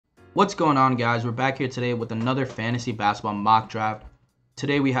What's going on, guys? We're back here today with another fantasy basketball mock draft.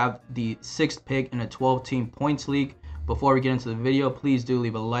 Today we have the 6th pick in a 12-team points league. Before we get into the video, please do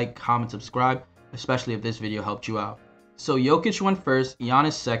leave a like, comment, subscribe, especially if this video helped you out. So Jokic went first,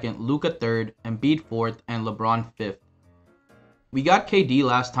 Giannis second, Luka third, Embiid fourth, and LeBron fifth. We got KD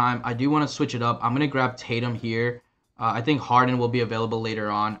last time. I do want to switch it up. I'm going to grab Tatum here. I think Harden will be available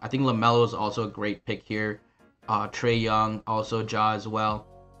later on. I think LaMelo is also a great pick here. Trae Young, also Ja as well.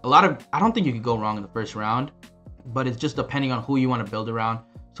 I don't think you could go wrong in the first round, but it's just depending on who you want to build around.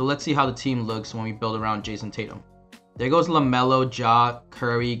 So let's see how the team looks when we build around Jason Tatum. There goes LaMelo, Ja,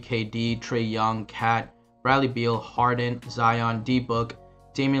 Curry, KD, Trae Young, Cat, Bradley Beal, Harden, Zion, D-Book,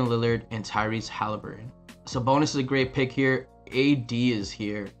 Damian Lillard, and Tyrese Halliburton. Sabonis is a great pick here. AD is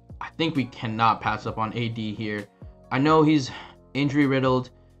here. I think we cannot pass up on AD here. I know he's injury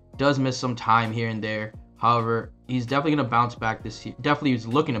riddled, does miss some time here and there. However, he's definitely going to bounce back this year. Definitely he's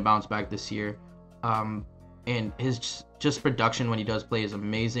looking to bounce back this year. And his just production when he does play is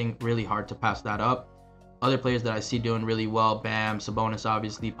amazing. Really hard to pass that up. Other players that I see doing really well, Bam, Sabonis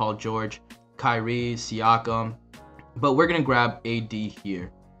obviously, Paul George, Kyrie, Siakam. But we're going to grab AD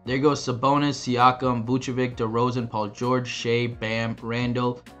here. There goes Sabonis, Siakam, Vucevic, DeRozan, Paul George, Shea, Bam,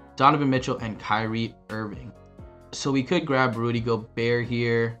 Randall, Donovan Mitchell, and Kyrie Irving. So we could grab Rudy Gobert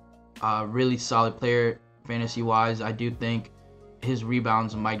here. Really solid player. Fantasy-wise, I do think his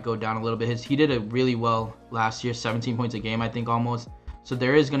rebounds might go down a little bit. He did it really well last year, 17 points a game, I think, almost. So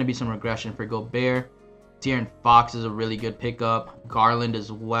there is going to be some regression for Gobert. De'Aaron Fox is a really good pickup. Garland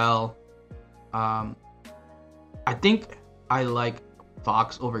as well. I think I like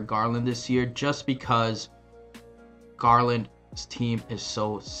Fox over Garland this year just because Garland's team is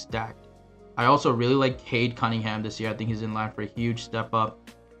so stacked. I also really like Cade Cunningham this year. I think he's in line for a huge step up.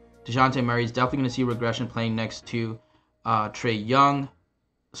 DeJounte Murray is definitely going to see regression playing next to Trae Young.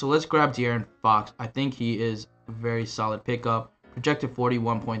 So let's grab De'Aaron Fox. I think he is a very solid pickup. Projected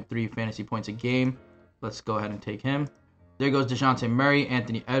 41.3 fantasy points a game. Let's go ahead and take him. There goes DeJounte Murray,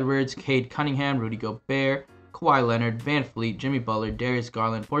 Anthony Edwards, Cade Cunningham, Rudy Gobert, Kawhi Leonard, Van Fleet, Jimmy Butler, Darius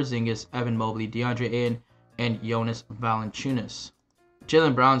Garland, Porzingis, Evan Mobley, DeAndre Ayton, and Jonas Valanciunas.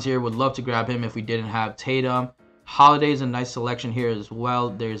 Jaylen Brown's here. Would love to grab him if we didn't have Tatum. Holiday's a nice selection here as well.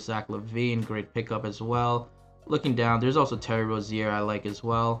 There's Zach LaVine, great pickup as well. Looking down, there's also Terry Rozier I like as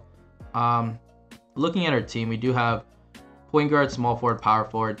well. Looking at our team, we do have point guard, small forward, power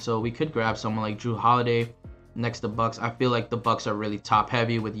forward. So we could grab someone like Drew Holiday next to Bucks. I feel like the Bucks are really top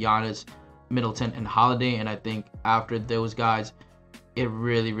heavy with Giannis, Middleton, and Holiday. And I think after those guys, it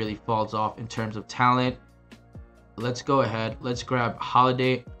really falls off in terms of talent. Let's go ahead. Let's grab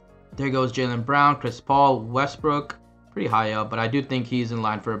Holiday. There goes Jaylen Brown, Chris Paul, Westbrook, pretty high up, but I do think he's in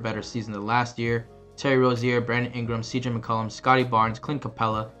line for a better season than last year. Terry Rozier, Brandon Ingram, CJ McCollum, Scotty Barnes, Clint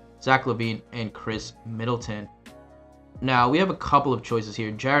Capella, Zach LaVine, and Chris Middleton. Now, we have a couple of choices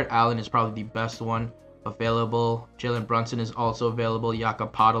here. Jarrett Allen is probably the best one available. Jalen Brunson is also available.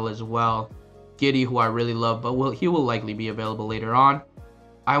 Jakob Poeltl as well. Giddey, who I really love, but he will likely be available later on.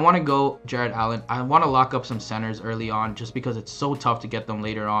 I want to go Jarrett Allen. I want to lock up some centers early on just because it's so tough to get them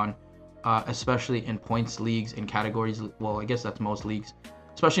later on, especially in points leagues and categories. Well, I guess that's most leagues,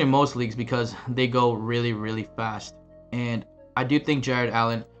 especially in most leagues because they go really fast. And I do think Jarrett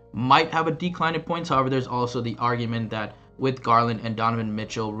Allen might have a decline in points. However, there's also the argument that with Garland and Donovan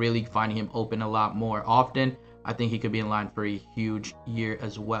Mitchell really finding him open a lot more often, I think he could be in line for a huge year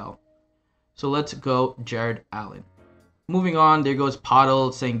as well. So let's go Jarrett Allen. Moving on, there goes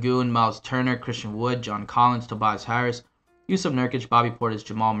Poeltl, Sengun, Miles Turner, Christian Wood, John Collins, Tobias Harris, Yusuf Nurkic, Bobby Portis,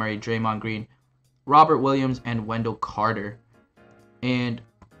 Jamal Murray, Draymond Green, Robert Williams, and Wendell Carter. And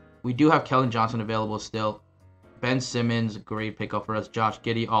we do have Kellen Johnson available still. Ben Simmons, great pickup for us. Josh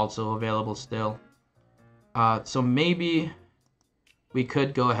Giddey also available still. So maybe we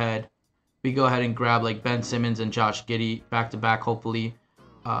could go ahead. We go ahead and grab like Ben Simmons and Josh Giddey back to back, hopefully.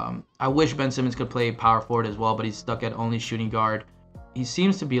 I wish Ben Simmons could play power forward as well, but he's stuck at only shooting guard. He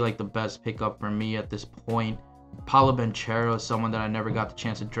seems to be like the best pickup for me at this point. Paolo Banchero is someone that I never got the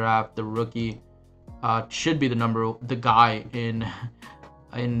chance to draft. The rookie should be the guy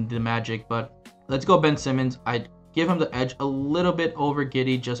in the Magic, but let's go Ben Simmons. I'd give him the edge a little bit over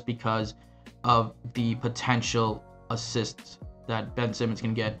Giddey just because of the potential assists that Ben Simmons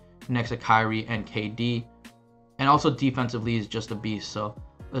can get next to Kyrie and KD. And also defensively is just a beast. So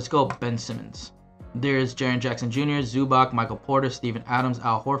let's go Ben Simmons. There's Jaren Jackson Jr., Zubac, Michael Porter, Steven Adams,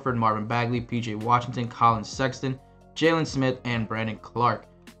 Al Horford, Marvin Bagley, PJ Washington, Colin Sexton, Jalen Smith, and Brandon Clark.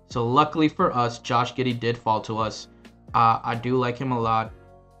 So luckily for us, Josh Giddey did fall to us. I do like him a lot.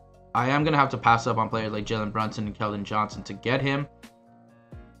 I am going to have to pass up on players like Jalen Brunson and Keldon Johnson to get him.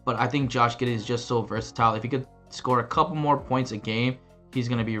 but I think Josh Giddey is just so versatile. If he could score a couple more points a game, he's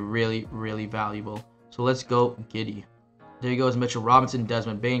going to be really, really valuable. So let's go Giddey. There he goes, Mitchell Robinson,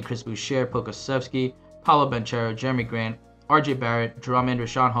 Desmond Bain, Chris Boucher, Pokusevski, Paulo Banchero, Jeremy Grant, RJ Barrett, Drummond,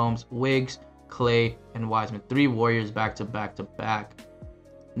 Rashawn Holmes, Wiggs, Clay, and Wiseman. 3 Warriors back to back to back.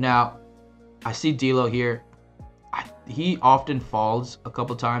 Now, I see D'Lo here. He often falls a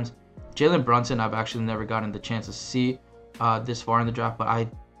couple times. Jalen Brunson, I've actually never gotten the chance to see this far in the draft, but I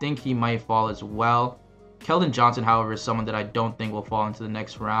think he might fall as well. Keldon Johnson, however, is someone that I don't think will fall into the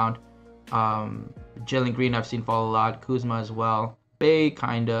next round. Jalen Green, I've seen fall a lot. Kuzma as well. Bay,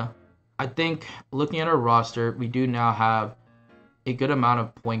 kinda. I think looking at our roster, we do now have a good amount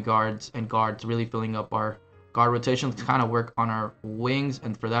of point guards and guards really filling up our guard rotations to kind of work on our wings,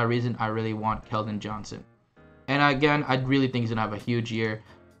 and for that reason, I really want Keldon Johnson. And again, I really think he's going to have a huge year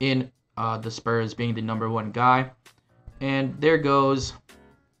in the Spurs being the #1 guy. And there goes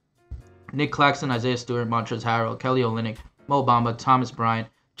Nick Claxton, Isaiah Stewart, Montrezl Harrell, Kelly Olynyk, Mo Bamba, Thomas Bryant,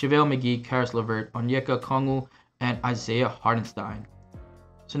 JaVale McGee, Karis LeVert, Onyeka Okongwu, and Isaiah Hartenstein.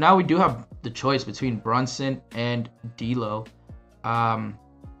 So now we do have the choice between Brunson and D'Lo. Other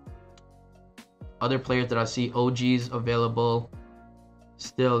players that I see, OGs available.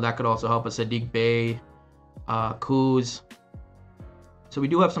 Still, that could also help us. Sadiq Bey, Kuz. So we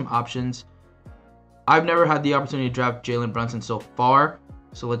do have some options. I've never had the opportunity to draft Jalen Brunson so far.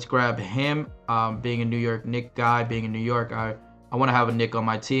 So let's grab him. Being a New York Knicks guy, being in New York, I want to have a Knick on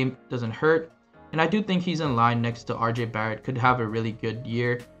my team. Doesn't hurt. And I do think he's in line next to RJ Barrett. Could have a really good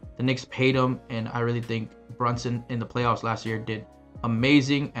year. The Knicks paid him, and I really think Brunson in the playoffs last year did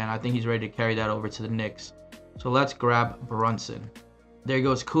amazing, and I think he's ready to carry that over to the Knicks. So let's grab Brunson. There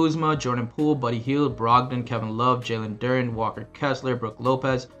goes Kuzma, Jordan Poole, Buddy Hield, Brogdon, Kevin Love, Jalen Duren, Walker Kessler, Brook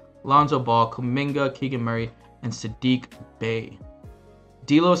Lopez, Lonzo Ball, Kuminga, Keegan Murray, and Sadiq Bey.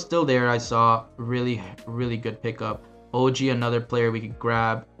 D'Lo's still there. I saw really, really good pickup. OG, another player we could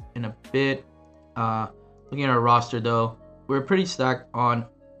grab in a bit. Looking at our roster, though, we're pretty stacked on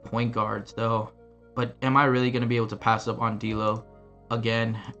point guards, though. But am I really going to be able to pass up on D'Lo?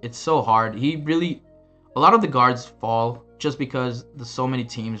 Again, it's so hard. A lot of the guards fall just because so many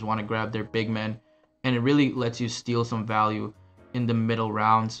teams want to grab their big men, and it really lets you steal some value in the middle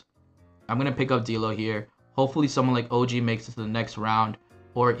rounds. I'm going to pick up D'Lo here. Hopefully someone like OG makes it to the next round,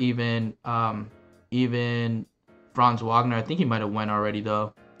 or even Franz Wagner. I think he might have went already,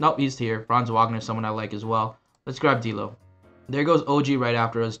 though. Nope, he's here. Franz Wagner is someone I like as well. Let's grab D'Lo. There goes OG right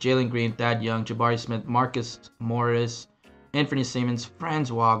after us. Jalen Green, Thad Young, Jabari Smith, Marcus Morris, Anthony Simmons,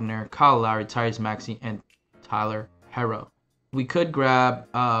 Franz Wagner, Kyle Lowry, Tyrese Maxey, and Tyler Herro. We could grab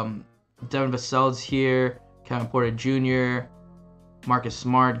Devin Vassell's here, Kevin Porter Jr., Marcus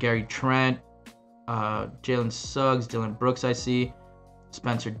Smart, Gary Trent, Jalen Suggs, Dylan Brooks I see,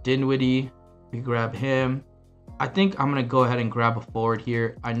 Spencer Dinwiddie. We could grab him. I think I'm going to go ahead and grab a forward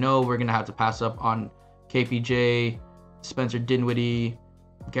here. I know we're going to have to pass up on KPJ, Spencer Dinwiddie,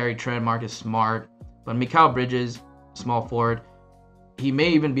 Gary Trent, Marcus Smart, but Mikal Bridges, small forward. He may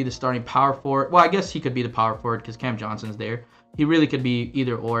even be the starting power forward. Well, I guess he could be the power forward because Cam Johnson's there. He really could be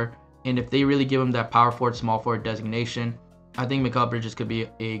either or. And if they really give him that power forward, small forward designation, I think Mikal Bridges could be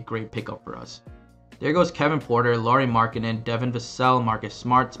a great pickup for us. There goes Kevin Porter, Lauri Markkanen, Devin Vassell, Marcus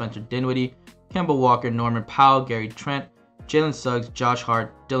Smart, Spencer Dinwiddie, Kemba Walker, Norman Powell, Gary Trent, Jalen Suggs, Josh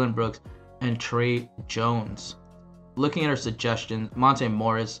Hart, Dylan Brooks, and Trey Jones. Looking at our suggestions, Monte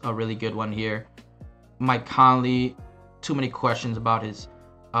Morris, a really good one here. Mike Conley, too many questions about his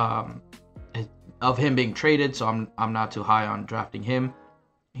of him being traded, so I'm not too high on drafting him.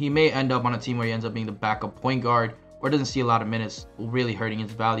 He may end up on a team where he ends up being the backup point guard or doesn't see a lot of minutes, really hurting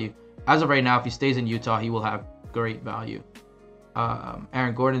his value. As of right now, if he stays in Utah, he will have great value.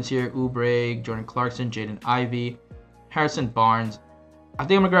 Aaron Gordon's here, Oubre, Jordan Clarkson, Jaden Ivey, Harrison Barnes. I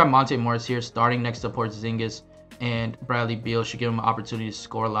think I'm gonna grab Monte Morris here, starting next to Porzingis, and Bradley Beal should give him an opportunity to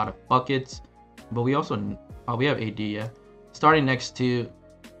score a lot of buckets. But we also we have AD, yeah. Starting next to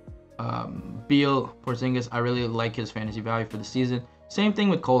Beal, Porzingis, I really like his fantasy value for the season. Same thing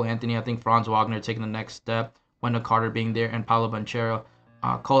with Cole Anthony. I think Franz Wagner taking the next step, Wendell Carter being there, and Paolo Banchero.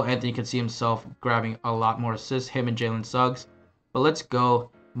 Cole Anthony could see himself grabbing a lot more assists, him and Jalen Suggs. But let's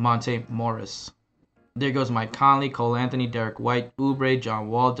go Monte Morris. There goes Mike Conley, Cole Anthony, Derek White, Oubre, John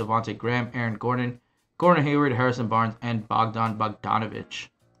Wall, Devontae Graham, Aaron Gordon, Gordon Hayward, Harrison Barnes, and Bogdan Bogdanovic.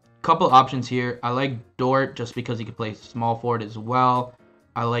 Couple options here. I like Dort just because he could play small forward as well.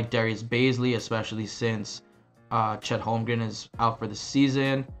 I like Darius Baisley, especially since Chet Holmgren is out for the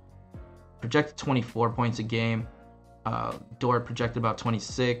season. Projected 24 points a game. Dort projected about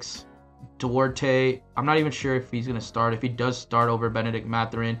 26. Duarte, I'm not even sure if he's going to start. If he does start over Benedict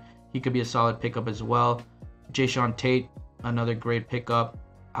Mathurin, he could be a solid pickup as well. Jayshawn Tate, another great pickup.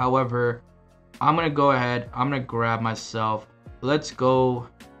 However, I'm going to go ahead. I'm going to grab myself. Let's go.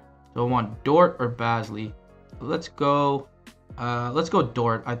 Do I want Dort or Basley? Let's go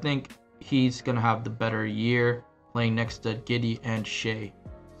Dort. I think he's going to have the better year playing next to Giddey and Shea.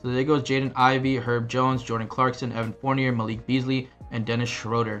 So there goes Jaden Ivey, Herb Jones, Jordan Clarkson, Evan Fournier, Malik Beasley, and Dennis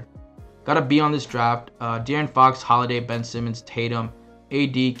Schroeder. Got to be on this draft. De'Aaron Fox, Holiday, Ben Simmons, Tatum,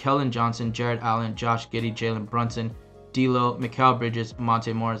 AD, Kellen Johnson, Jared Allen, Josh Giddey, Jalen Brunson, D'Lo, Mikal Bridges,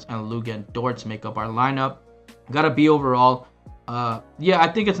 Monte Morris, and Luka Dortz make up our lineup. Got to be overall. Yeah, I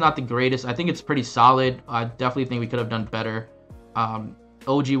think it's not the greatest. I think it's pretty solid. I definitely think we could have done better.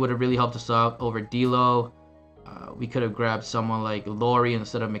 OG would have really helped us out over D'Lo. We could have grabbed someone like Laurie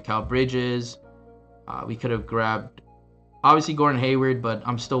instead of Mikal Bridges. We could have grabbed, obviously, Gordon Hayward, but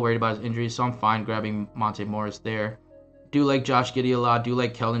I'm still worried about his injuries, so I'm fine grabbing Monte Morris there. Do like Josh Giddey a lot. Do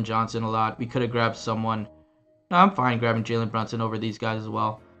like Kellen Johnson a lot. We could have grabbed someone. No, I'm fine grabbing Jalen Brunson over these guys as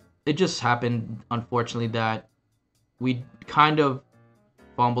well. It just happened, unfortunately, that we kind of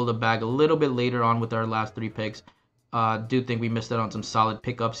fumbled the bag a little bit later on with our last 3 picks. Do think we missed out on some solid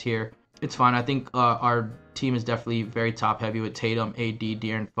pickups here. It's fine. I think our team is definitely very top heavy with Tatum, AD,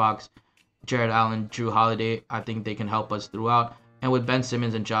 De'Aaron Fox, Jared Allen, Drew Holiday. I think they can help us throughout. And with Ben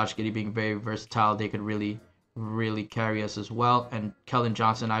Simmons and Josh Giddey being very versatile, they could really carry us as well. And Kellen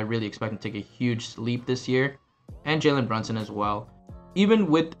Johnson, I really expect him to take a huge leap this year. And Jalen Brunson as well. Even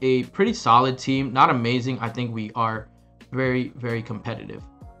with a pretty solid team, not amazing, I think we are very competitive.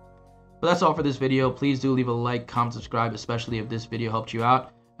 But that's all for this video. Please do leave a like, comment, subscribe, especially if this video helped you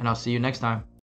out. And I'll see you next time.